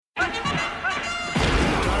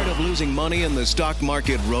losing money in the stock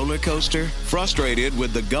market roller coaster? Frustrated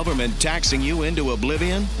with the government taxing you into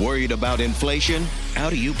oblivion? Worried about inflation? How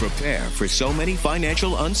do you prepare for so many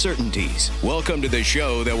financial uncertainties? Welcome to the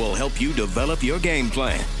show that will help you develop your game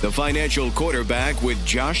plan. The Financial Quarterback with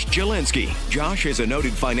Josh Jelinski. Josh is a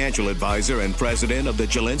noted financial advisor and president of the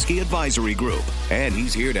Jelinski Advisory Group, and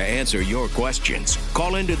he's here to answer your questions.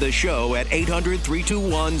 Call into the show at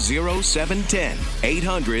 800-321-0710.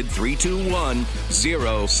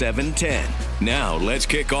 800-321-0710. Now, let's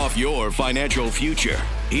kick off your financial future.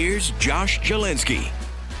 Here's Josh Jelinski.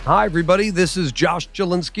 Hi, everybody. This is Josh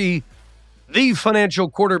Jelinski, the Financial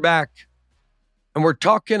Quarterback. And we're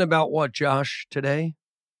talking about what, Josh, today?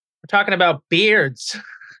 We're talking about beards.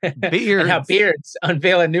 Beards. And how beards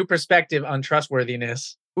unveil a new perspective on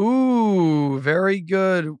trustworthiness. Ooh, very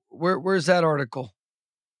good. Where's that article?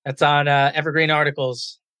 That's on Evergreen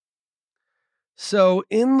Articles. So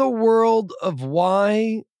in the world of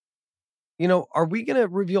why, are we going to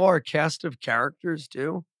reveal our cast of characters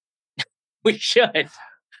too? We should.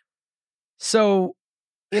 So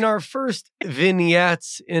in our first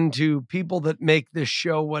vignettes into people that make this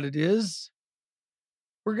show what it is,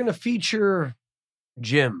 we're going to feature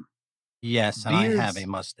Jim. Yes, and I have a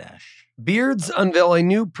mustache. Beards unveil a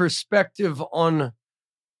new perspective on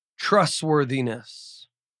trustworthiness.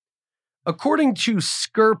 According to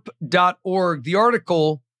skirp.org, the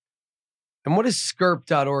article, and what is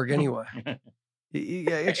skirp.org anyway? You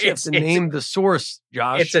actually have to name the source,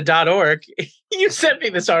 Josh. It's a .org. You sent me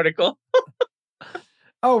this article.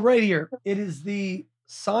 Oh, right here. It is the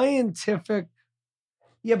scientific.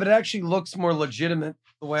 Yeah, but it actually looks more legitimate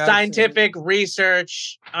the way Scientific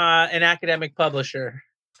research, an academic publisher.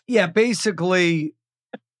 Yeah, basically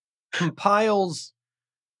compiles.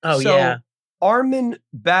 Yeah. Armin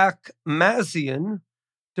Bakhmazian,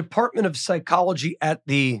 Department of Psychology at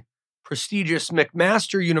the prestigious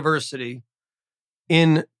McMaster University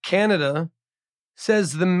in Canada,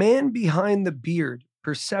 says the man behind the beard,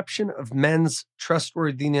 perception of men's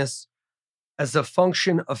trustworthiness as a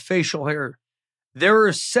function of facial hair. There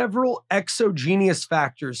are several exogenous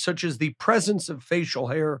factors, such as the presence of facial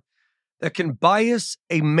hair, that can bias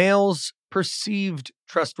a male's perceived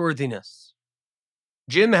trustworthiness.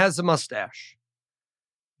 Jim has a mustache.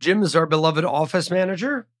 Jim is our beloved office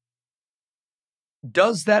manager.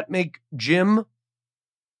 Does that make Jim,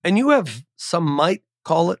 and you have some might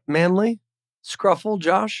call it manly, scruffle,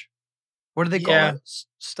 Josh? What do they call it?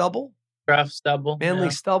 Stubble? Rough stubble. Manly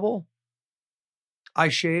stubble. I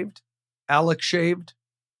shaved. Alex shaved.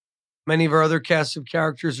 Many of our other casts of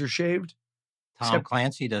characters are shaved. Tom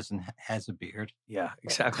Clancy has a beard. Yeah,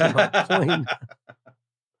 exactly my point.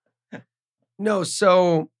 No,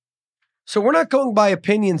 so we're not going by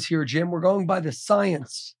opinions here, Jim. We're going by the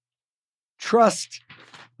science. Trust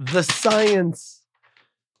the science.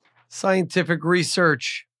 Scientific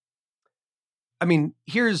research. I mean,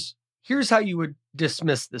 here's how you would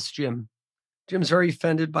dismiss this, Jim. Jim's very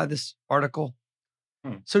offended by this article.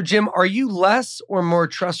 So, Jim, are you less or more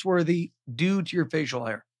trustworthy due to your facial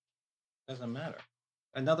hair? Doesn't matter.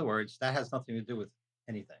 In other words, that has nothing to do with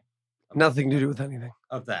anything. Nothing to do with anything.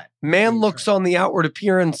 Of that. Man looks on the outward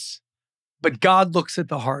appearance, but God looks at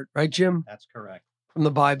the heart, right, Jim? That's correct. From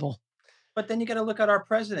the Bible. But then you got to look at our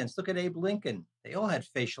presidents. Look at Abe Lincoln. They all had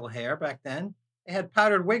facial hair back then. They had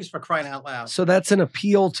powdered wigs, for crying out loud. So that's an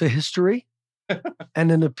appeal to history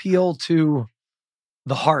and an appeal to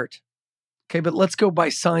the heart. Okay, but let's go by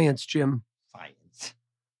science, Jim. Science.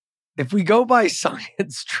 If we go by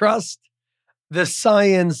science, trust the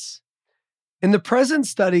science. In the present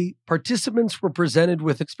study, participants were presented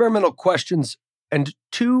with experimental questions and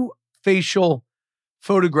 2 facial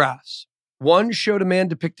photographs. One showed a man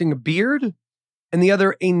depicting a beard and the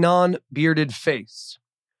other a non-bearded face,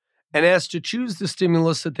 and asked to choose the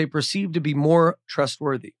stimulus that they perceived to be more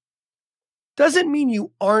trustworthy. Doesn't mean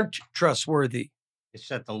you aren't trustworthy. It's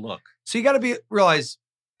just the look. So you got to realize,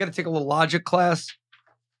 you got to take a little logic class.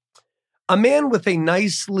 A man with a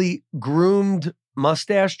nicely groomed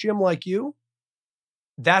mustache, Jim, like you,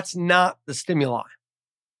 that's not the stimuli.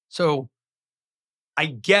 So I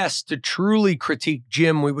guess to truly critique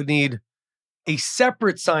Jim, we would need a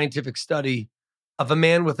separate scientific study of a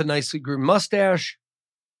man with a nicely groomed mustache,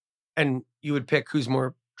 and you would pick who's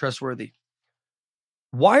more trustworthy.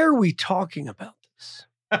 Why are we talking about this?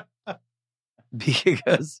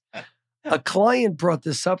 Because a client brought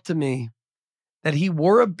this up to me, that he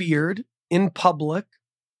wore a beard in public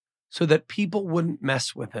so that people wouldn't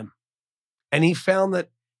mess with him. And he found that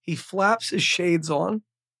he flaps his shades on.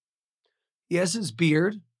 He has his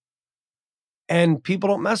beard. And people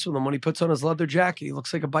don't mess with him when he puts on his leather jacket. He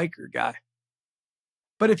looks like a biker guy.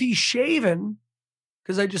 But if he's shaven,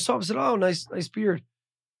 because I just saw him and said, oh, nice beard.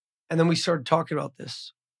 And then we started talking about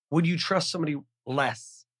this. Would you trust somebody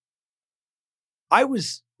less? I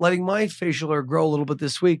was letting my facial hair grow a little bit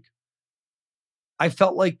this week. I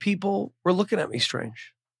felt like people were looking at me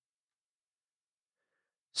strange.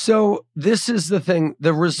 So this is the thing.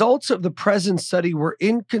 The results of the present study were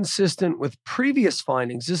inconsistent with previous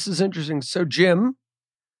findings. This is interesting. So, Jim,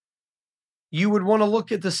 you would want to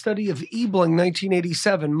look at the study of Ebling,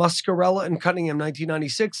 1987, Muscarella and Cunningham,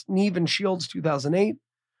 1996, Neve and Shields, 2008,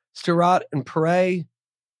 Stirrat and Perret,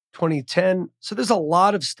 2010. So there's a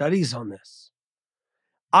lot of studies on this.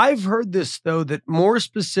 I've heard this, though, that more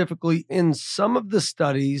specifically in some of the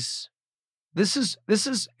studies, this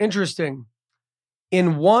is interesting.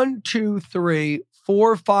 In 1, 2, 3,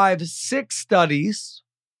 4, 5, 6 studies,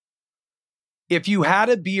 if you had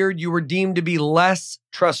a beard, you were deemed to be less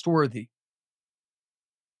trustworthy.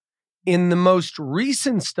 In the most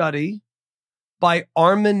recent study by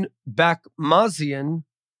Armin Bakmazian,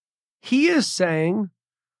 he is saying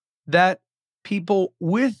that people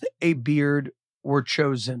with a beard were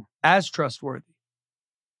chosen as trustworthy.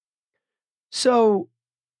 So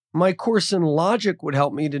my course in logic would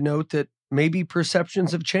help me to note that maybe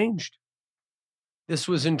perceptions have changed. This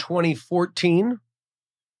was in 2014.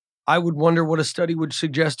 I would wonder what a study would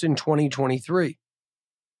suggest in 2023.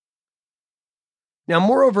 Now,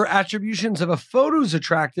 moreover, attributions of a photo's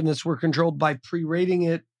attractiveness were controlled by pre-rating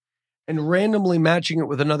it and randomly matching it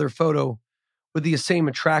with another photo with the same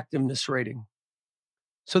attractiveness rating.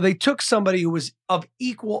 So they took somebody who was of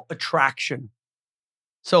equal attraction.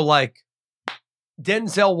 So like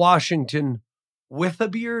Denzel Washington with a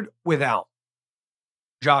beard, without.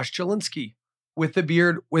 Josh Jelinski with a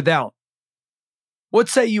beard, without. What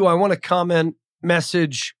say you? I want to comment,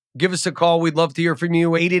 message, give us a call. We'd love to hear from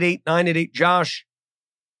you. 888-988-JOSH.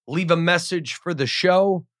 Leave a message for the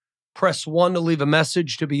show. Press 1 to leave a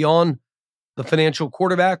message to be on the Financial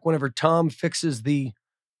Quarterback whenever Tom fixes the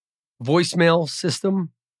voicemail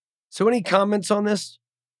system. So any comments on this?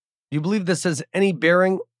 Do you believe this has any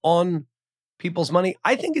bearing on people's money?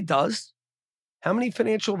 I think it does. How many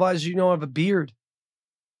financial advisors you know have a beard?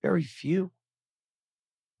 Very few.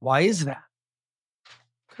 Why is that?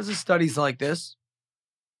 Because of studies like this.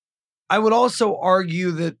 I would also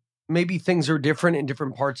argue that maybe things are different in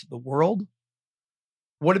different parts of the world.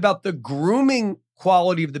 What about the grooming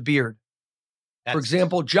quality of the beard? For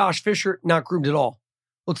example, Josh Fisher, not groomed at all.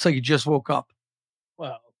 Looks like he just woke up.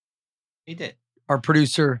 Well, he did. Our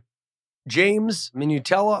producer, James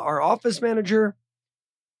Minutella, our office manager,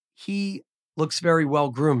 he looks very well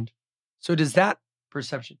groomed. So does that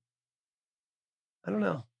perception? I don't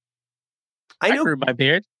know. I grew my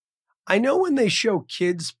beard. I know when they show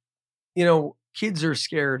kids, kids are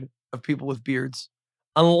scared of people with beards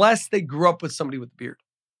unless they grew up with somebody with a beard.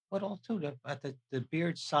 But also the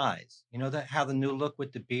beard size. You know that how the new look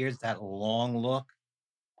with the beards, that long look,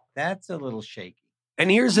 that's a little shaky.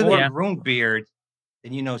 And here's the more groomed beard,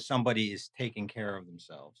 then somebody is taking care of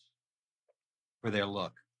themselves for their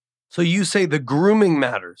look. So you say the grooming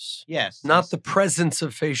matters. Yes. Not the presence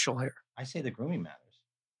of facial hair. I say the grooming matters.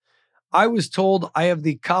 I was told I have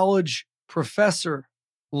the college professor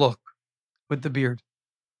look with the beard.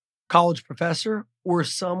 College professor, or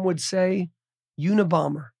some would say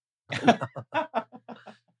Unabomber.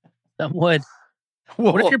 Some would.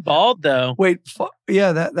 What if you're bald, though? Wait,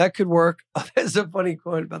 yeah, that could work. There's a funny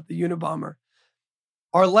quote about the Unabomber.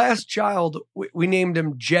 Our last child, we named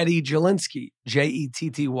him Jetty Jelinski, Jetty,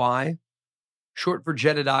 short for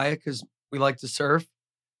Jedediah, because we like to surf.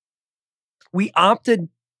 We opted,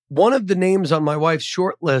 one of the names on my wife's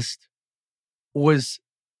short list was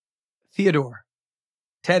Theodore,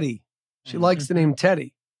 Teddy. She likes the name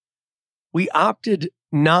Teddy. We opted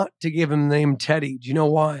not to give him the name Teddy. Do you know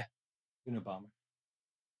why? Unabomber.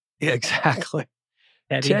 Yeah, exactly.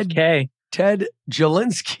 Ted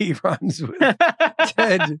Jelinski runs with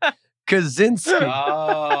Ted Kaczynski.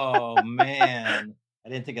 Oh, man. I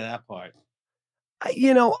didn't think of that part.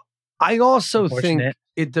 I also think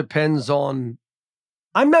it depends on,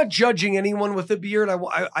 I'm not judging anyone with a beard.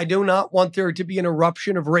 I do not want there to be an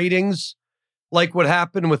eruption of ratings like what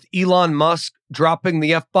happened with Elon Musk dropping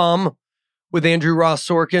the F-bomb with Andrew Ross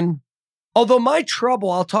Sorkin. Although my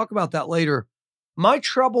trouble, I'll talk about that later. My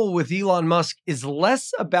trouble with Elon Musk is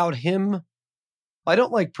less about him. I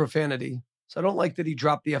don't like profanity, so I don't like that he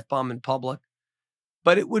dropped the F-bomb in public.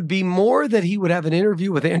 But it would be more that he would have an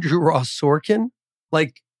interview with Andrew Ross Sorkin.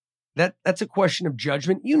 Like, that's a question of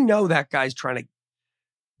judgment. That guy's trying to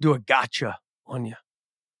do a gotcha on you.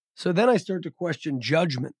 So then I start to question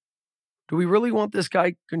judgment. Do we really want this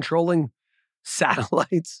guy controlling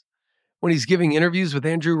satellites when he's giving interviews with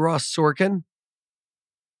Andrew Ross Sorkin?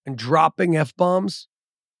 and dropping F-bombs,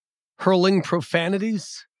 hurling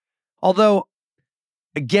profanities. Although,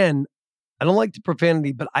 again, I don't like the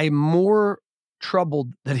profanity, but I'm more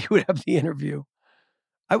troubled that he would have the interview.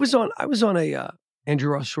 I was on a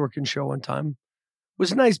Andrew Ross Sorkin show one time. It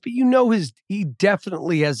was nice, but he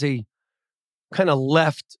definitely has a kind of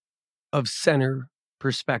left of center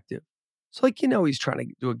perspective. So he's trying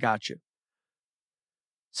to do a gotcha.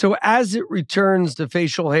 So as it returns to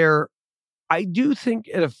facial hair, I do think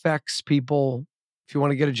it affects people. If you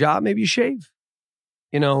want to get a job, maybe you shave.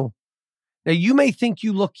 Now you may think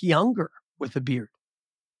you look younger with a beard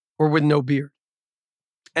or with no beard.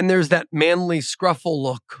 And there's that manly scruffle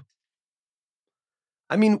look.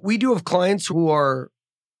 I mean, we do have clients who are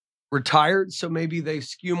retired, so maybe they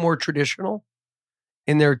skew more traditional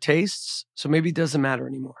in their tastes. So maybe it doesn't matter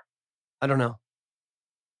anymore. I don't know.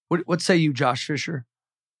 What say you, Josh Fisher?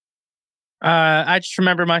 I just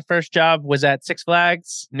remember my first job was at Six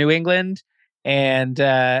Flags, New England. And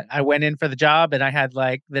I went in for the job and I had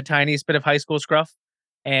like the tiniest bit of high school scruff.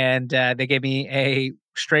 And they gave me a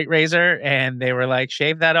straight razor and they were like,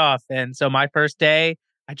 shave that off. And so my first day,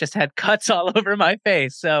 I just had cuts all over my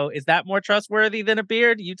face. So is that more trustworthy than a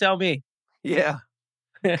beard? You tell me. Yeah.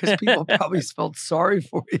 Because people probably felt sorry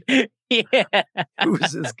for you. Yeah. Who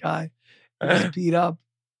is this guy? He was beat up.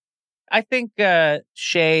 I think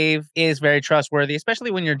shave is very trustworthy,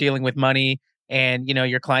 especially when you're dealing with money and,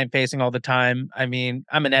 you're client facing all the time. I mean,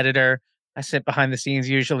 I'm an editor. I sit behind the scenes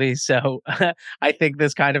usually. So I think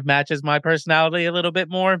this kind of matches my personality a little bit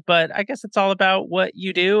more. But I guess it's all about what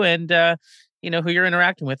you do and, who you're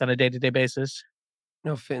interacting with on a day-to-day basis.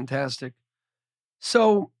 No, fantastic.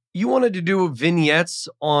 So you wanted to do vignettes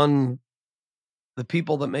on the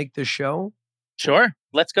people that make this show? Sure.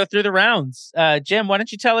 Let's go through the rounds. Jim, why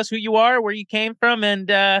don't you tell us who you are, where you came from,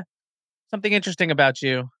 and something interesting about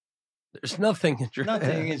you? There's nothing interesting.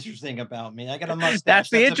 Nothing interesting about me. I got a mustache. That's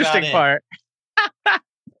the interesting part.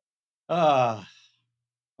 Well,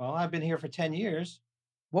 I've been here for 10 years.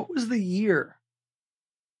 What was the year?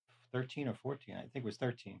 13 or 14. I think it was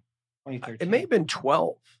 13. 2013. It may have been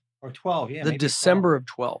 12. Or 12, yeah. The December of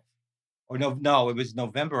 12. Or no, it was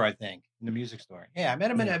November, I think, in the music store. Yeah, I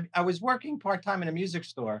met him I was working part-time in a music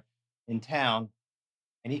store in town,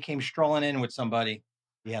 and he came strolling in with somebody.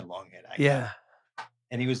 He had long hair. Yeah.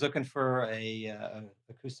 And he was looking for a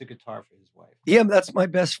acoustic guitar for his wife. Yeah, that's my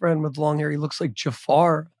best friend with long hair. He looks like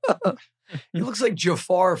Jafar. He looks like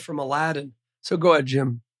Jafar from Aladdin. So go ahead,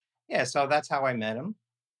 Jim. Yeah, so that's how I met him.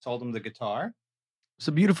 Sold him the guitar. It's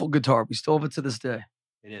a beautiful guitar. We still have it to this day.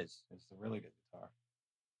 It is. It's a really good guitar.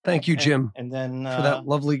 Thank you, Jim. And then for that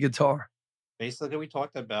lovely guitar. Basically, we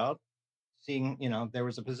talked about seeing, there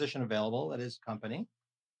was a position available at his company.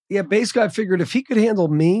 Yeah, basically, I figured if he could handle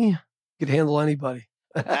me, he could handle anybody.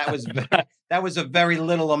 That was a very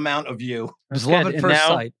little amount of you. It was love at first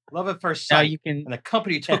sight. Love at first sight. And the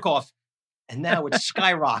company took off, and now it's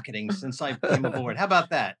skyrocketing since I came aboard. How about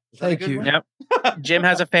that? Thank you. Yep. Jim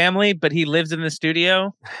has a family, but he lives in the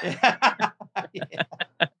studio.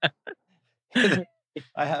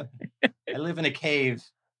 I live in a cave.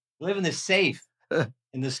 I live in the safe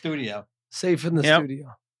in the studio. Safe in the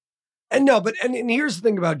studio. And here's the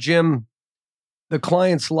thing about Jim. The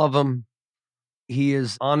clients love him. He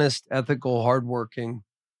is honest, ethical, hardworking,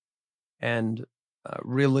 and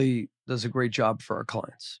really does a great job for our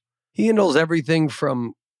clients. He handles everything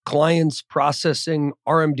from clients processing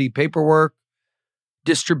RMD paperwork,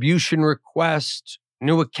 distribution requests,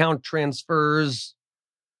 new account transfers,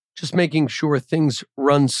 just making sure things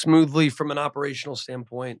run smoothly from an operational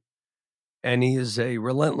standpoint. And he is a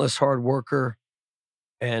relentless hard worker.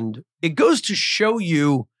 And it goes to show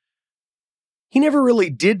you, he never really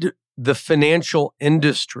did the financial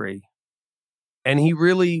industry, and he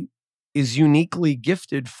really is uniquely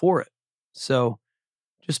gifted for it. So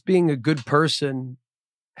just being a good person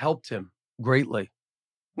helped him greatly.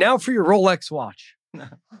 Now for your Rolex watch.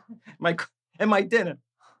 my dinner.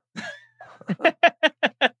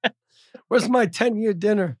 Where's my 10-year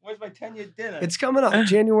dinner? Where's my 10-year dinner? It's coming up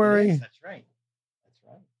January. Yes, that's right.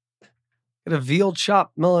 Get a veal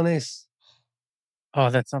chop Milanese. Oh,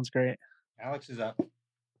 that sounds great. Alex is up.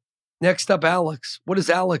 Next up, Alex. What is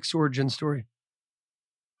Alex's origin story?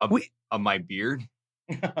 Of my beard?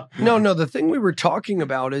 No. The thing we were talking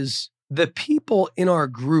about is the people in our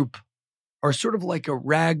group are sort of like a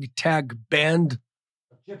ragtag band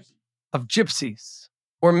of gypsies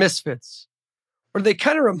or misfits. Or they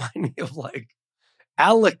kind of remind me of like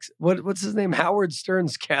Alex, what's his name? Howard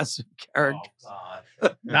Stern's cast of characters. Oh,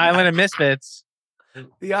 The Island of Misfits.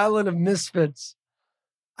 The Island of Misfits.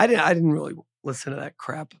 I didn't really listen to that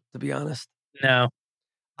crap, to be honest. No.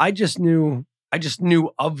 I just knew I just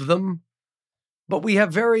knew of them. But we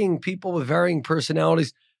have varying people with varying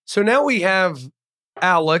personalities. So now we have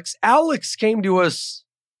Alex. Alex came to us.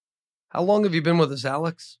 How long have you been with us,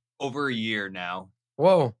 Alex? Over a year now.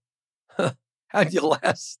 Whoa. How'd you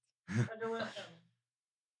last?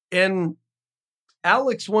 And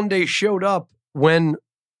Alex one day showed up when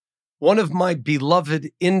one of my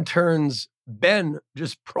beloved interns, Ben,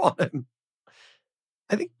 just brought him.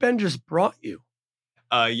 I think Ben just brought you.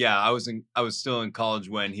 Yeah, I was still in college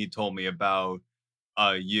when he told me about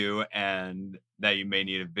you and that you may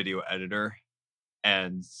need a video editor.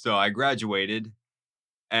 And so I graduated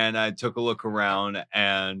and I took a look around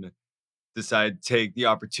and decided to take the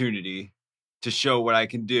opportunity to show what I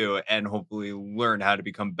can do and hopefully learn how to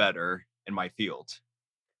become better in my field.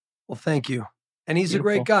 Well, thank you. And he's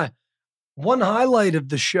Beautiful. a great guy. One highlight of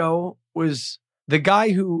the show was the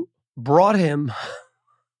guy who brought him.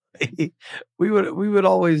 we would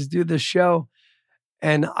always do the show,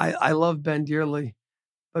 and I love Ben dearly,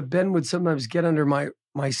 but Ben would sometimes get under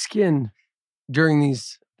my skin during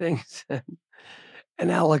these things,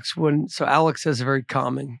 and Alex wouldn't. So Alex has a very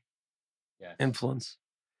calming influence.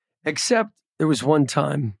 Except there was one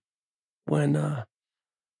time when I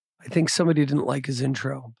think somebody didn't like his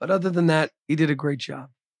intro, but other than that, he did a great job.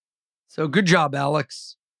 So good job,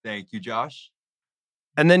 Alex. Thank you, Josh.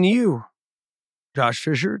 And then you, Josh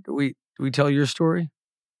Fisher, do we tell your story?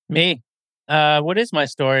 Me. What is my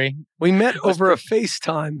story? We met over a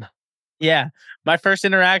FaceTime. Yeah. My first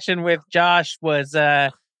interaction with Josh was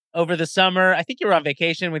over the summer. I think you were on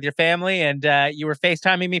vacation with your family and you were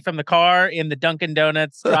FaceTiming me from the car in the Dunkin'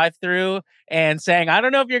 Donuts drive-thru and saying, I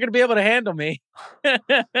don't know if you're going to be able to handle me.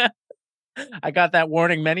 I got that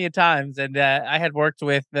warning many a times, and I had worked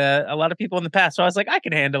with a lot of people in the past, so I was like, I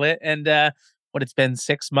can handle it. And it's been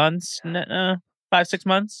 6 months, 5-6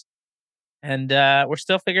 months, and we're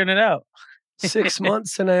still figuring it out. 6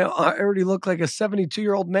 months, and I already look like a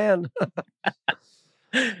 72-year-old man.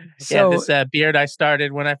 Yeah, this beard I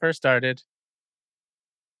started when I first started.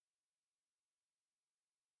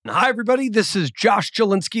 Hi, everybody. This is Josh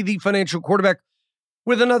Jelinski, the financial quarterback,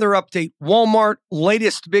 with another update. Walmart,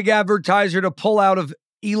 latest big advertiser to pull out of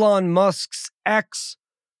Elon Musk's X,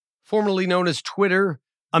 formerly known as Twitter,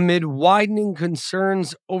 amid widening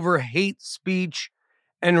concerns over hate speech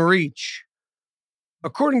and reach.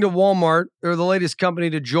 According to Walmart, they're the latest company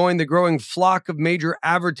to join the growing flock of major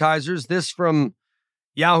advertisers. This from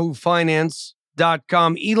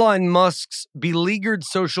YahooFinance.com. Elon Musk's beleaguered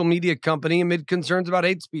social media company amid concerns about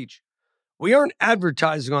hate speech. We aren't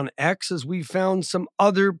advertising on X as we found some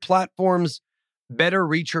other platforms better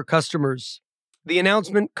reach our customers. The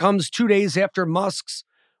announcement comes 2 days after Musk's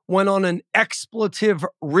went on an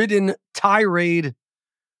expletive-ridden tirade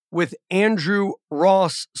with Andrew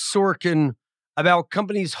Ross Sorkin about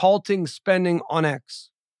companies halting spending on X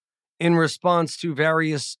in response to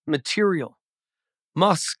various material.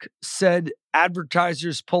 Musk said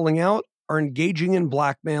advertisers pulling out are engaging in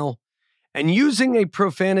blackmail and using a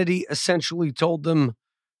profanity essentially told them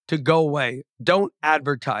to go away. Don't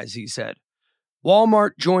advertise, he said.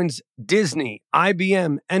 Walmart joins Disney,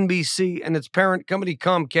 IBM, NBC, and its parent company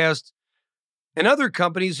Comcast, and other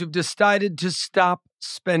companies who've decided to stop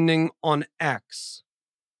spending on X.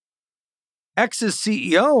 X's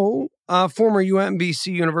CEO, former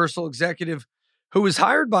NBC Universal executive, who was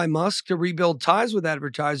hired by Musk to rebuild ties with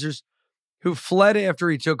advertisers who fled after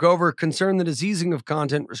he took over, concerned that his easing of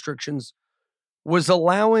content restrictions was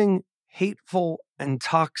allowing hateful and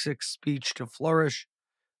toxic speech to flourish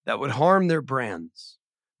that would harm their brands.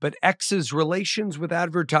 But X's relations with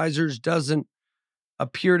advertisers doesn't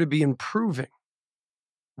appear to be improving.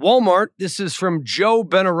 Walmart, this is from Joe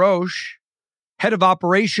Benaroche, head of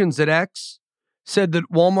operations at X, said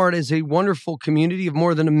that Walmart is a wonderful community of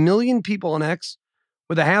more than 1 million people on X,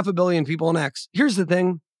 with 500 million people on X. Here's the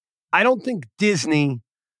thing. I don't think Disney,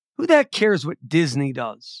 who the heck cares what Disney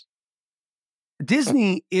does?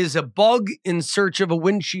 Disney is a bug in search of a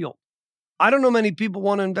windshield. I don't know many people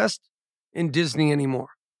want to invest in Disney anymore.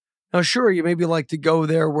 Now, sure, you maybe like to go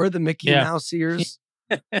there, wear the Mickey Mouse ears.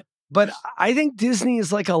 But I think Disney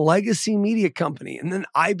is like a legacy media company. And then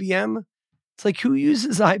IBM, it's like, who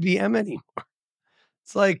uses IBM anymore?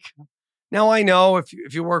 It's like, now I know if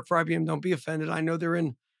you work for IBM, don't be offended. I know they're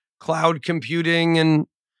in cloud computing and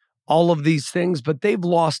all of these things, but they've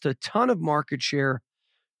lost a ton of market share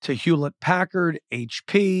to Hewlett Packard,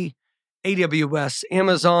 HP, AWS,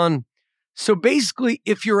 Amazon. So basically,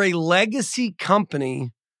 if you're a legacy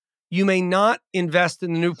company, you may not invest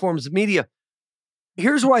in the new forms of media.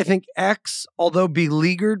 Here's why I think X, although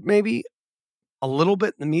beleaguered maybe a little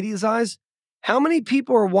bit in the media's eyes, how many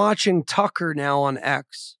people are watching Tucker now on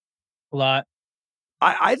X? A lot.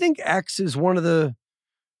 I think X is one of the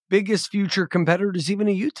biggest future competitors, even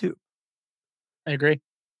to YouTube. I agree.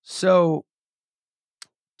 So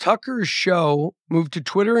Tucker's show moved to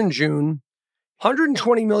Twitter in June.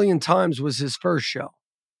 120 million times was his first show.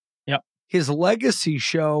 Yep. His legacy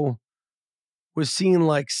show was seen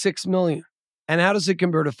like 6 million. And how does it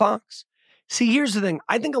compare to Fox? See, here's the thing.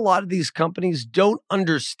 I think a lot of these companies don't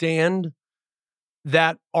understand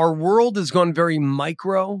that our world has gone very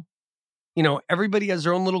micro. You know, everybody has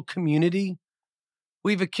their own little community.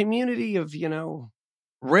 We have a community of,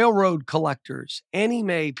 railroad collectors,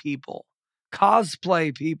 anime people,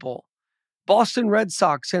 cosplay people, Boston Red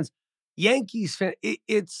Sox fans, Yankees fans.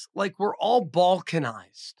 It's like we're all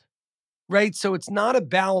balkanized, right? So it's not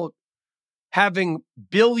about having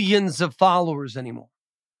billions of followers anymore.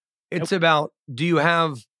 It's about, do you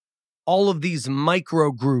have all of these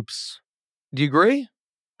micro groups? Do you agree?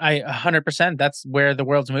 100%. That's where the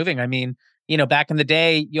world's moving. I mean, back in the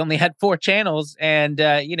day, you only had 4 channels and,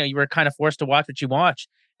 you were kind of forced to watch what you watch.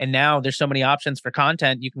 And now there's so many options for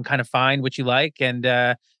content. You can kind of find what you like. And,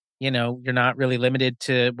 you're not really limited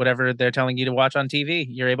to whatever they're telling you to watch on TV.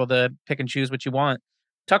 You're able to pick and choose what you want.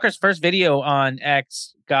 Tucker's first video on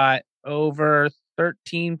X got over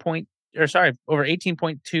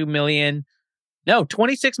 18.2 million. No,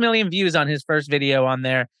 26 million views on his first video on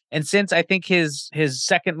there. And since I think his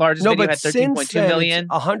second largest video had 13.2 million.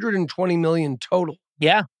 120 million total.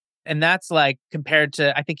 Yeah. And that's like compared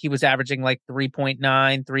to, I think he was averaging like 3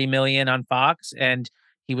 million on Fox. And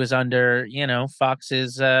he was under,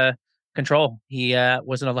 Fox's control. He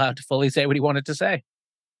wasn't allowed to fully say what he wanted to say.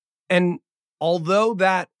 And although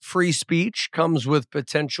that free speech comes with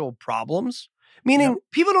potential problems, meaning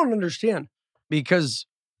people don't understand, because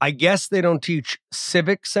I guess they don't teach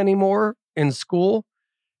civics anymore in school.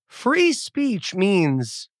 Free speech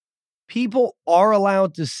means people are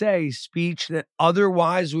allowed to say speech that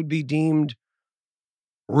otherwise would be deemed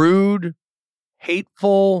rude,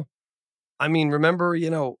 hateful. I mean, remember,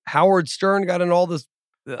 Howard Stern got in all this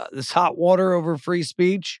hot water over free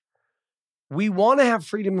speech. We want to have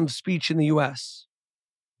freedom of speech in the U.S.,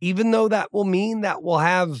 even though that will mean that we'll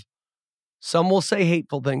have, some will say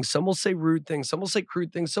hateful things, some will say rude things, some will say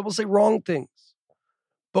crude things, some will say wrong things.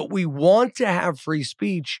 But we want to have free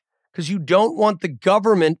speech because you don't want the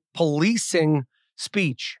government policing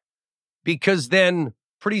speech, because then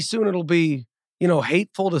pretty soon it'll be,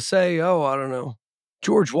 hateful to say, oh, I don't know,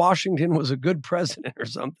 George Washington was a good president or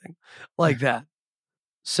something like that.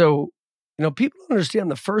 So, people don't understand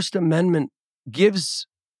the First Amendment gives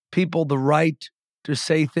people the right to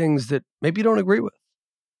say things that maybe you don't agree with.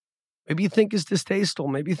 Maybe you think is distasteful.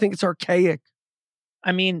 Maybe you think it's archaic.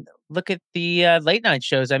 I mean, look at the late night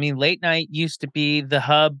shows. I mean, late night used to be the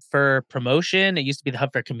hub for promotion. It used to be the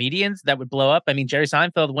hub for comedians that would blow up. I mean, Jerry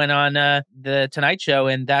Seinfeld went on the Tonight Show,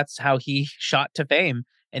 and that's how he shot to fame.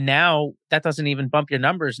 And now that doesn't even bump your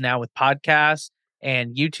numbers now with podcasts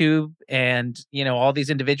and YouTube and, all these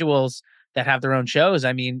individuals that have their own shows.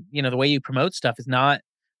 I mean, the way you promote stuff is not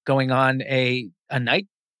going on a night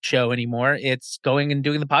show anymore. It's going and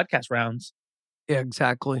doing the podcast rounds. Yeah,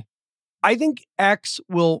 exactly. I think X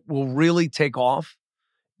will really take off.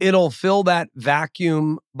 It'll fill that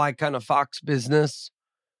vacuum by kind of Fox Business.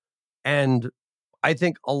 And I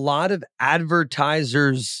think a lot of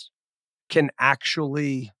advertisers can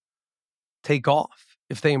actually take off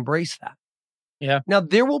if they embrace that. Yeah. Now,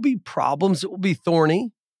 there will be problems. It will be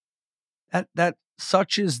thorny. That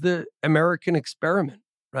such is the American experiment,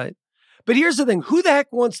 right? But here's the thing. Who the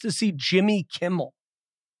heck wants to see Jimmy Kimmel?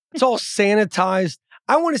 It's all sanitized.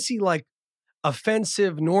 I want to see like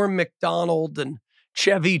offensive Norm Macdonald and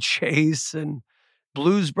Chevy Chase and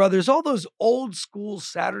Blues Brothers, all those old school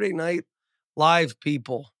Saturday Night Live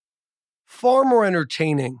people. Far more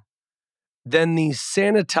entertaining than these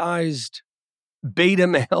sanitized beta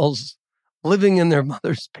males living in their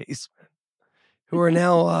mother's basement who are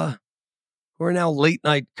now late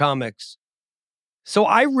night comics. So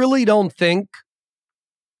I really don't think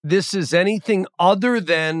this is anything other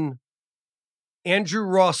than Andrew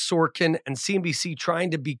Ross Sorkin and CNBC trying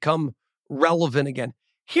to become relevant again.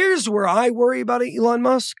 Here's where I worry about it, Elon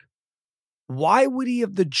Musk. Why would he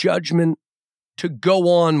have the judgment to go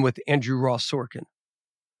on with Andrew Ross Sorkin?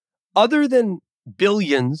 Other than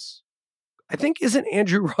billions, I think, isn't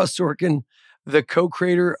Andrew Ross Sorkin the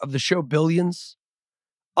co-creator of the show Billions?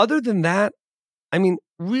 Other than that, I mean,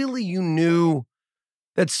 really, you knew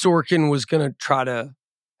that Sorkin was going to try to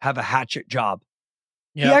have a hatchet job.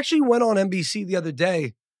 Yeah. He actually went on NBC the other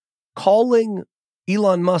day calling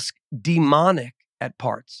Elon Musk demonic at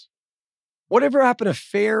parts. Whatever happened to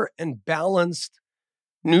fair and balanced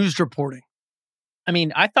news reporting? I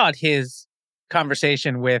mean, I thought his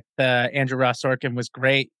conversation with Andrew Ross Sorkin was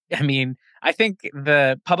great. I mean, I think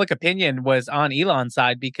the public opinion was on Elon's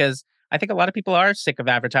side because I think a lot of people are sick of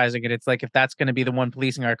advertising it. It's like, if that's going to be the one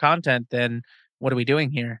policing our content, then what are we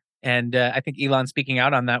doing here? And I think Elon speaking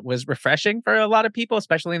out on that was refreshing for a lot of people,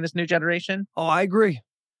 especially in this new generation. Oh, I agree.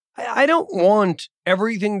 I don't want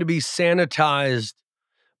everything to be sanitized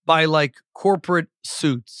by like corporate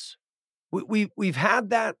suits. We've had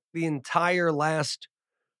that the entire last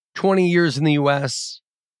 20 years in the US.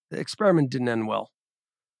 The experiment didn't end well.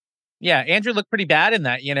 Yeah, Andrew looked pretty bad in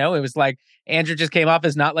that, It was like Andrew just came off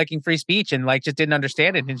as not liking free speech and like just didn't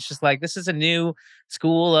understand it. And it's just like, this is a new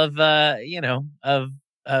school of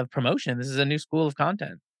of promotion. This is a new school of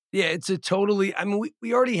content. Yeah, it's a totally, I mean,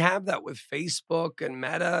 we already have that with Facebook and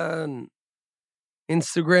Meta and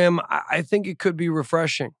Instagram. I think it could be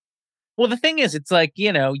refreshing. Well, the thing is, it's like,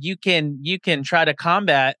 you can try to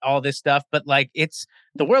combat all this stuff, but like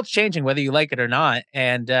the world's changing whether you like it or not.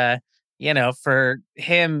 And for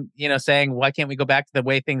him, saying, why can't we go back to the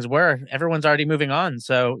way things were? Everyone's already moving on.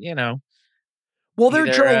 So, well, they're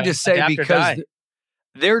either, trying to say adapt or because die.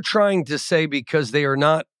 they're trying to say because they are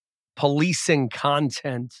not policing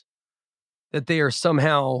content that they are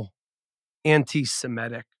somehow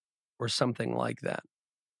anti-Semitic or something like that.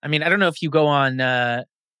 I mean, I don't know if you go on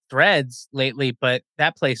Threads lately, but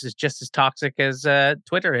that place is just as toxic as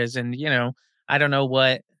Twitter is. And, I don't know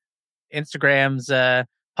what Instagram's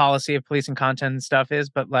policy of policing content and stuff is,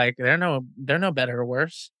 but like they're no better or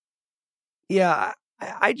worse. Yeah,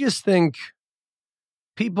 I just think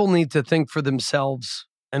people need to think for themselves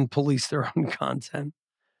and police their own content.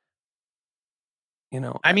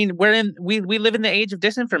 I mean, we live in the age of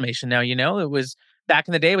disinformation now. It was back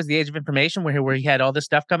in the day, it was the age of information where you had all this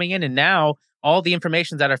stuff coming in, and now all the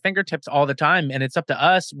information's at our fingertips all the time, and it's up to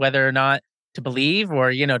us whether or not to believe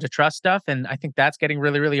or to trust stuff. And I think that's getting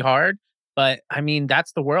really, really hard. But I mean,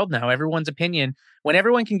 that's the world now. Everyone's opinion, when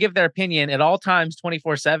everyone can give their opinion at all times,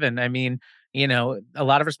 24/7. I mean, a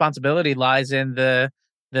lot of responsibility lies in the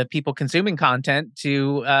people consuming content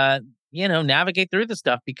to navigate through the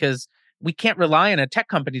stuff, because we can't rely on a tech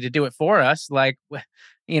company to do it for us. Like,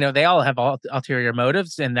 they all have ulterior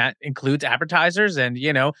motives, and that includes advertisers and,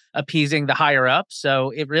 appeasing the higher up.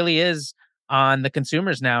 So it really is on the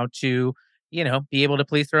consumers now to, be able to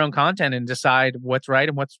police their own content and decide what's right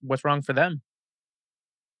and what's wrong for them.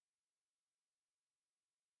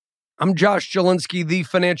 I'm Josh Jelinski, the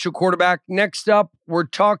financial quarterback. Next up, we're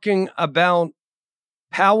talking about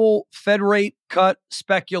Powell Fed rate cut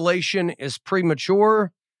speculation is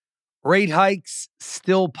premature. Rate hikes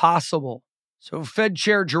still possible. So Fed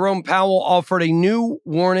Chair Jerome Powell offered a new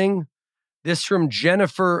warning. This from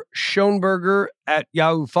Jennifer Schoenberger at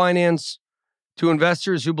Yahoo Finance to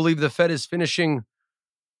investors who believe the Fed is finishing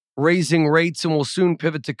raising rates and will soon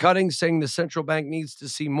pivot to cutting, saying the central bank needs to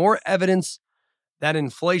see more evidence that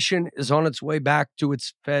inflation is on its way back to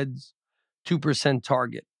its Fed's 2%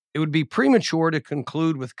 target. It would be premature to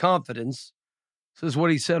conclude with confidence, this is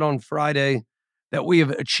what he said on Friday, that we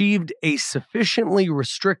have achieved a sufficiently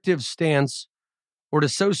restrictive stance or to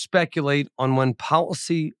so speculate on when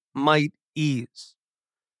policy might ease.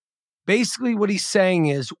 Basically, what he's saying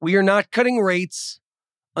is we are not cutting rates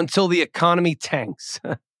until the economy tanks.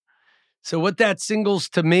 So what that signals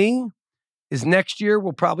to me is next year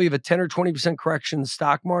we'll probably have a 10 or 20% correction in the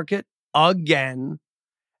stock market again,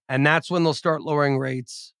 and that's when they'll start lowering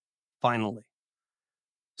rates finally.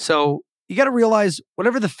 So you got to realize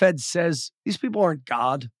whatever the Fed says, these people aren't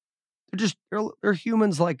God. They're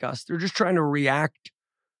humans like us. They're just trying to react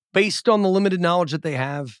based on the limited knowledge that they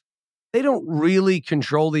have. They don't really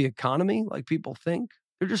control the economy like people think.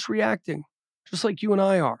 They're just reacting, just like you and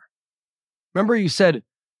I are. Remember you said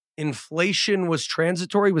inflation was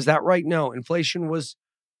transitory? Was that right? No, inflation was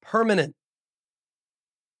permanent.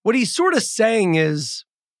 What he's sort of saying is,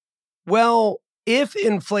 well, if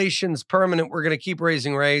inflation's permanent, we're going to keep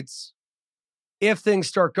raising rates. If things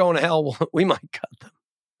start going to hell, we might cut them.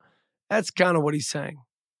 That's kind of what he's saying.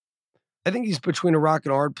 I think he's between a rock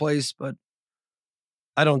and a hard place, but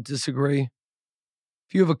I don't disagree.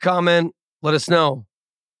 If you have a comment, let us know.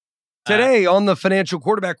 Today on The Financial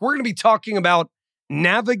Quarterback, we're going to be talking about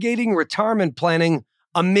navigating retirement planning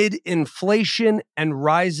amid inflation and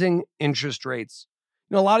rising interest rates.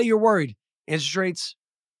 A lot of you are worried. Interest rates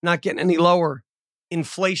not getting any lower.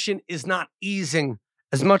 Inflation is not easing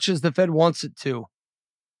as much as the Fed wants it to.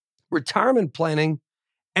 Retirement planning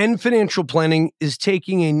and financial planning is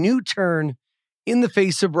taking a new turn in the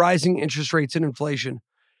face of rising interest rates and inflation.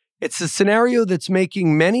 It's a scenario that's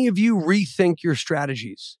making many of you rethink your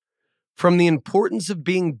strategies. From the importance of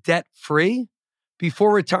being debt-free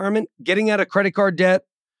before retirement, getting out of credit card debt,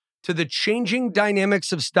 to the changing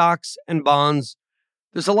dynamics of stocks and bonds,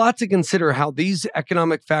 there's a lot to consider how these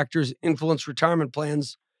economic factors influence retirement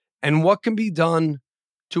plans and what can be done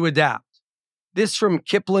to adapt. This from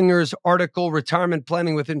Kiplinger's article, Retirement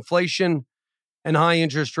Planning with Inflation and High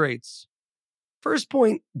Interest Rates. First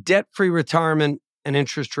point, debt-free retirement and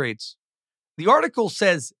interest rates. The article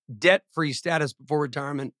says debt-free status before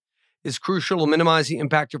retirement is crucial to minimize the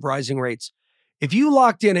impact of rising rates. If you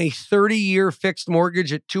locked in a 30-year fixed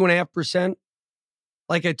mortgage at 2.5%,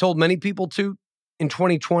 like I told many people to in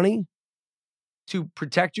 2020, to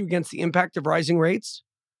protect you against the impact of rising rates,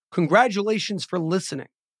 congratulations for listening.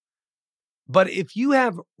 But if you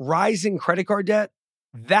have rising credit card debt,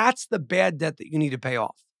 that's the bad debt that you need to pay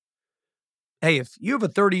off. Hey, if you have a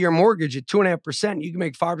 30-year mortgage at 2.5%, you can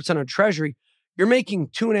make 5% on Treasury. You're making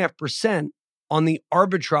 2.5% on the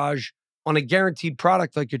arbitrage on a guaranteed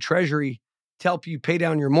product like a Treasury to help you pay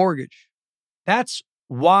down your mortgage. That's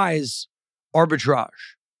wise arbitrage.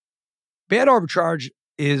 Bad arbitrage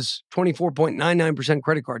is 24.99%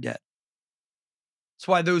 credit card debt. That's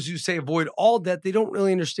why those who say avoid all debt, they don't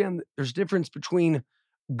really understand that there's a difference between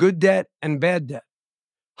good debt and bad debt.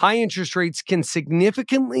 High interest rates can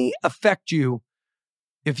significantly affect you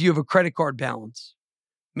if you have a credit card balance,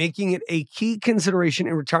 making it a key consideration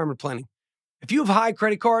in retirement planning. If you have high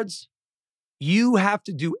credit cards, you have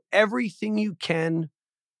to do everything you can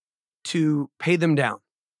to pay them down.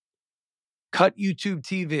 Cut YouTube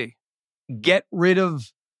TV. Get rid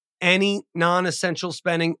of any non-essential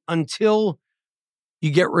spending until you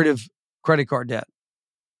get rid of credit card debt.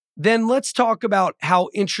 Then let's talk about how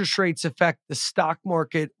interest rates affect the stock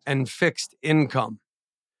market and fixed income.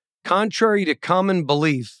 Contrary to common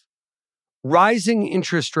belief, rising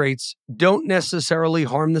interest rates don't necessarily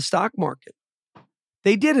harm the stock market.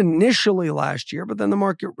 They did initially last year, but then the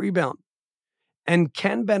market rebounded and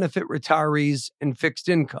can benefit retirees and fixed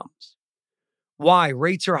incomes. Why?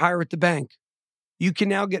 Rates are higher at the bank. You can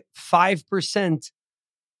now get 5%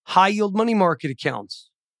 high yield money market accounts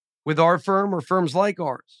with our firm or firms like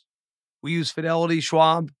ours. We use Fidelity,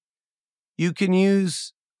 Schwab. You can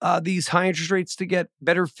use these high interest rates to get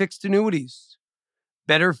better fixed annuities,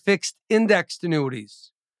 better fixed indexed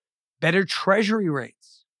annuities, better treasury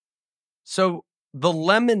rates. So the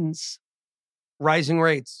lemons, rising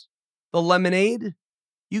rates. The lemonade,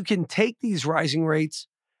 you can take these rising rates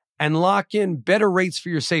and lock in better rates for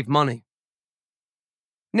your safe money.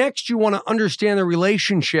 Next, you want to understand the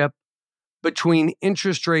relationship between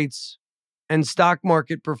interest rates and stock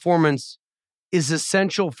market performance is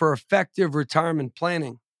essential for effective retirement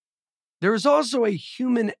planning. There is also a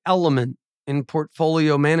human element in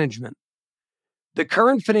portfolio management. The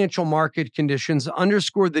current financial market conditions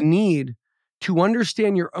underscore the need to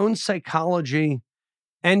understand your own psychology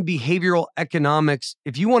and behavioral economics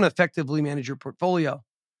if you want to effectively manage your portfolio.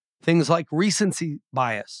 Things like recency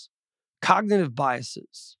bias, cognitive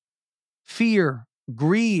biases, fear,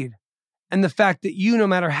 greed, and the fact that you, no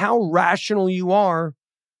matter how rational you are,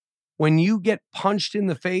 when you get punched in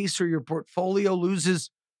the face or your portfolio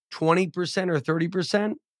loses 20% or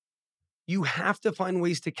 30%, you have to find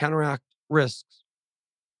ways to counteract risks.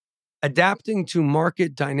 Adapting to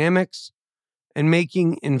market dynamics and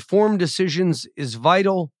making informed decisions is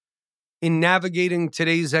vital in navigating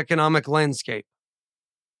today's economic landscape.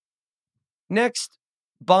 Next,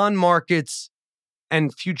 bond markets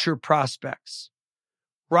and future prospects.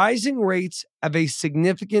 Rising rates have a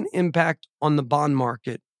significant impact on the bond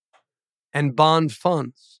market and bond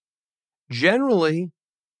funds. Generally,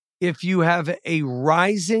 if you have a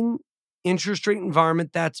rising interest rate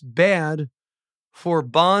environment, that's bad for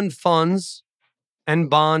bond funds and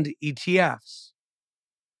bond ETFs.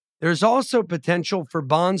 There's also potential for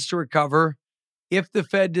bonds to recover if the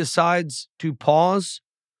Fed decides to pause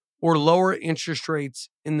or lower interest rates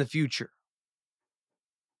in the future.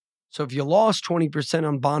 So if you lost 20%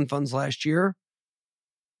 on bond funds last year,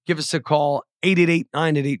 give us a call,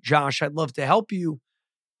 888-988-JOSH. I'd love to help you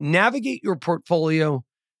navigate your portfolio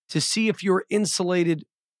to see if you're insulated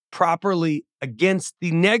properly against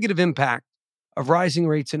the negative impact of rising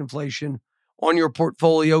rates and inflation on your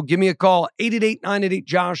portfolio. Give me a call,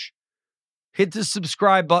 888-988-JOSH. Hit the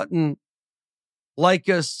subscribe button, like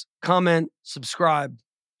us, comment, subscribe.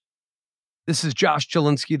 This is Josh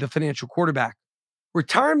Jelinski, the financial quarterback.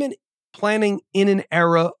 Retirement planning in an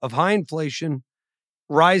era of high inflation,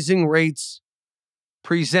 rising rates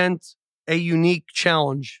present a unique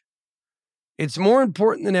challenge. It's more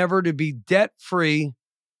important than ever to be debt-free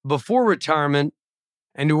before retirement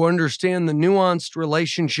and to understand the nuanced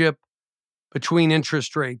relationship between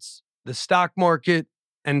interest rates, the stock market,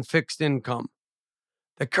 and fixed income.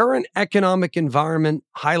 The current economic environment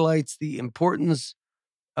highlights the importance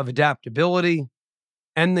of adaptability,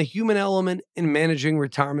 and the human element in managing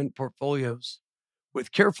retirement portfolios.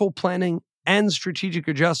 With careful planning and strategic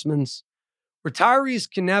adjustments, retirees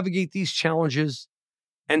can navigate these challenges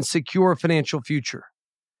and secure a financial future.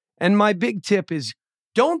 And my big tip is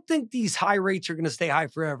don't think these high rates are going to stay high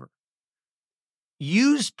forever.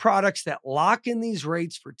 Use products that lock in these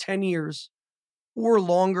rates for 10 years or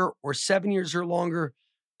longer or 7 years or longer,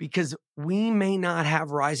 because we may not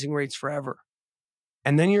have rising rates forever.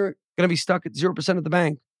 And then you're going to be stuck at 0% at the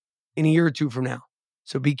bank in a year or two from now.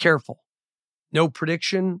 So be careful. No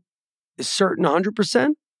prediction is certain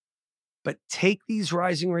 100%, but take these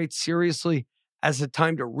rising rates seriously as a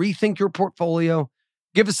time to rethink your portfolio.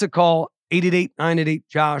 Give us a call,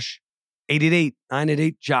 888-988-JOSH,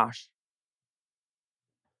 888-988-JOSH.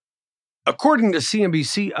 According to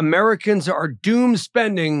CNBC, Americans are doom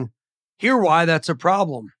spending. Hear why that's a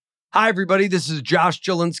problem. Hi, everybody. This is Josh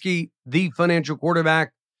Jelinski, the financial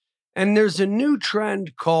quarterback. And there's a new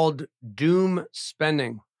trend called doom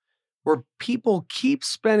spending, where people keep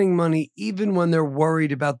spending money even when they're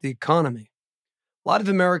worried about the economy. A lot of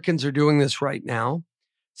Americans are doing this right now,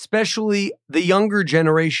 especially the younger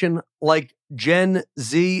generation like Gen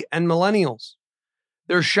Z and millennials.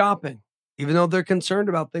 They're shopping, even though they're concerned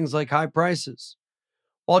about things like high prices.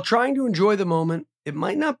 While trying to enjoy the moment, it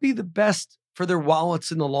might not be the best for their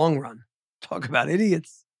wallets in the long run. Talk about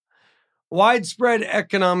idiots. Widespread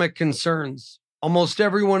economic concerns. Almost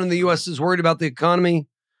everyone in the U.S. is worried about the economy,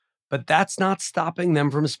 but that's not stopping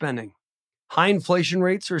them from spending. High inflation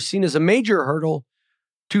rates are seen as a major hurdle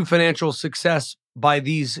to financial success by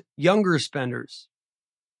these younger spenders.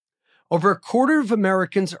 Over a quarter of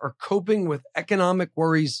Americans are coping with economic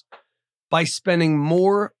worries by spending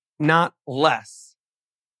more, not less.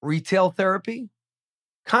 Retail therapy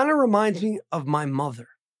kind of reminds me of my mother.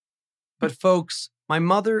 But folks, my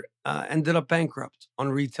mother ended up bankrupt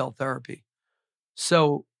on retail therapy.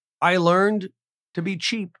 So I learned to be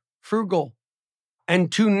cheap, frugal,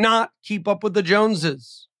 and to not keep up with the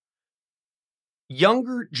Joneses.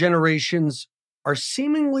 Younger generations are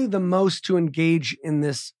seemingly the most to engage in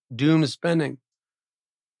this doom spending.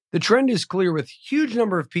 The trend is clear, with a huge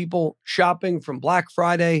number of people shopping from Black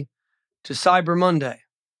Friday to Cyber Monday.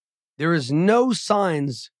 There is no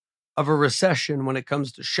signs of a recession when it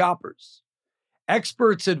comes to shoppers.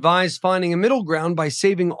 Experts advise finding a middle ground by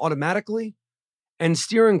saving automatically and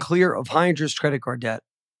steering clear of high-interest credit card debt.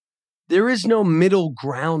 There is no middle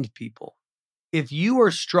ground, people. If you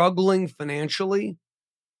are struggling financially,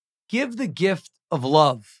 give the gift of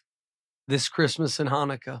love this Christmas and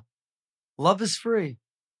Hanukkah. Love is free.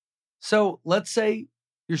 So let's say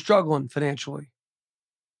you're struggling financially,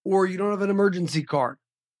 or you don't have an emergency card.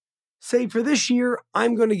 Say, for this year,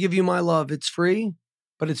 I'm going to give you my love. It's free,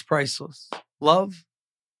 but it's priceless. Love,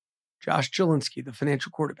 Josh Jelinski, the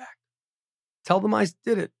financial quarterback. Tell them I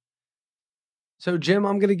did it. So, Jim,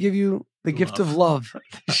 I'm going to give you the gift of love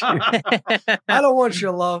this year. I don't want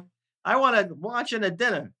your love. I want to watch and a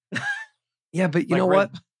dinner. Yeah, but you know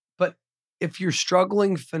what? But if you're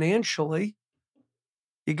struggling financially,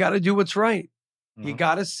 you got to do what's right. Mm-hmm. You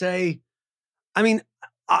got to say, I mean,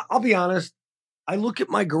 I'll be honest. I look at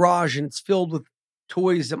my garage and it's filled with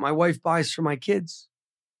toys that my wife buys for my kids.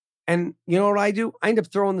 And you know what I do? I end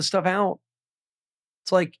up throwing the stuff out.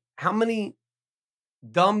 It's like, how many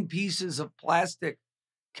dumb pieces of plastic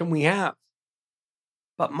can we have?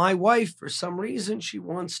 But my wife, for some reason, she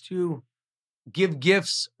wants to give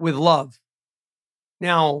gifts with love.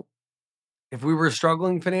 Now, if we were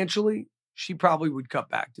struggling financially, she probably would cut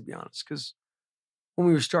back, to be honest, because when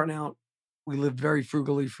we were starting out, we lived very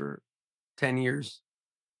frugally for 10 years.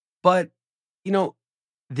 But, you know,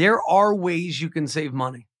 there are ways you can save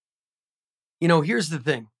money. You know, here's the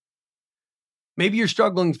thing. Maybe you're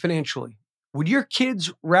struggling financially. Would your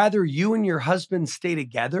kids rather you and your husband stay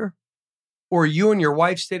together, or you and your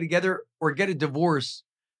wife stay together, or get a divorce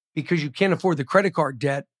because you can't afford the credit card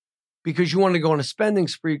debt, because you want to go on a spending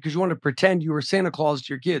spree, because you want to pretend you were Santa Claus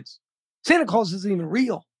to your kids? Santa Claus isn't even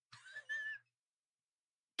real.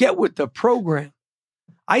 Get with the program.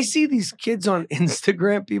 I see these kids on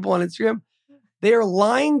Instagram, people on Instagram, they are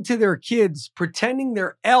lying to their kids, pretending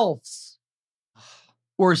they're elves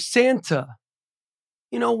or Santa.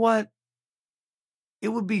 You know what? It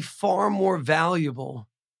would be far more valuable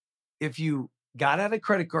if you got out of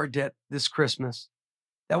credit card debt this Christmas.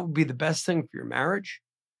 That would be the best thing for your marriage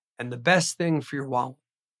and the best thing for your wallet.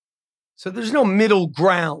 So there's no middle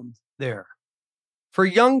ground there. For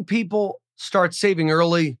young people, start saving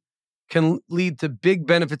early can lead to big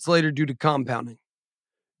benefits later due to compounding.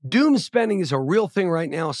 Doom spending is a real thing right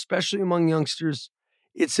now, especially among youngsters.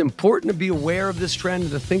 It's important to be aware of this trend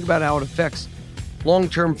and to think about how it affects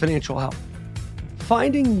long-term financial health.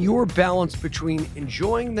 Finding your balance between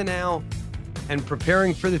enjoying the now and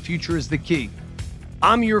preparing for the future is the key.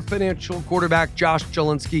 I'm your financial quarterback, Josh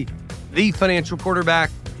Jelinski, the financial quarterback,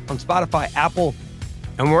 on Spotify, Apple,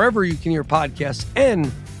 and wherever you can hear podcasts.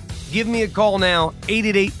 And give me a call now,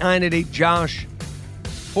 888-988-JOSH,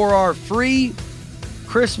 for our free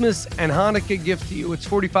Christmas and Hanukkah gift to you. It's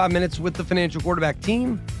 45 minutes with the financial quarterback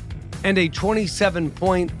team and a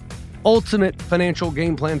 27-point ultimate financial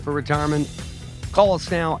game plan for retirement. Call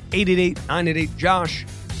us now, 888-988-JOSH,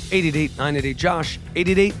 888-988-JOSH,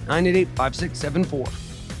 888-988-5674.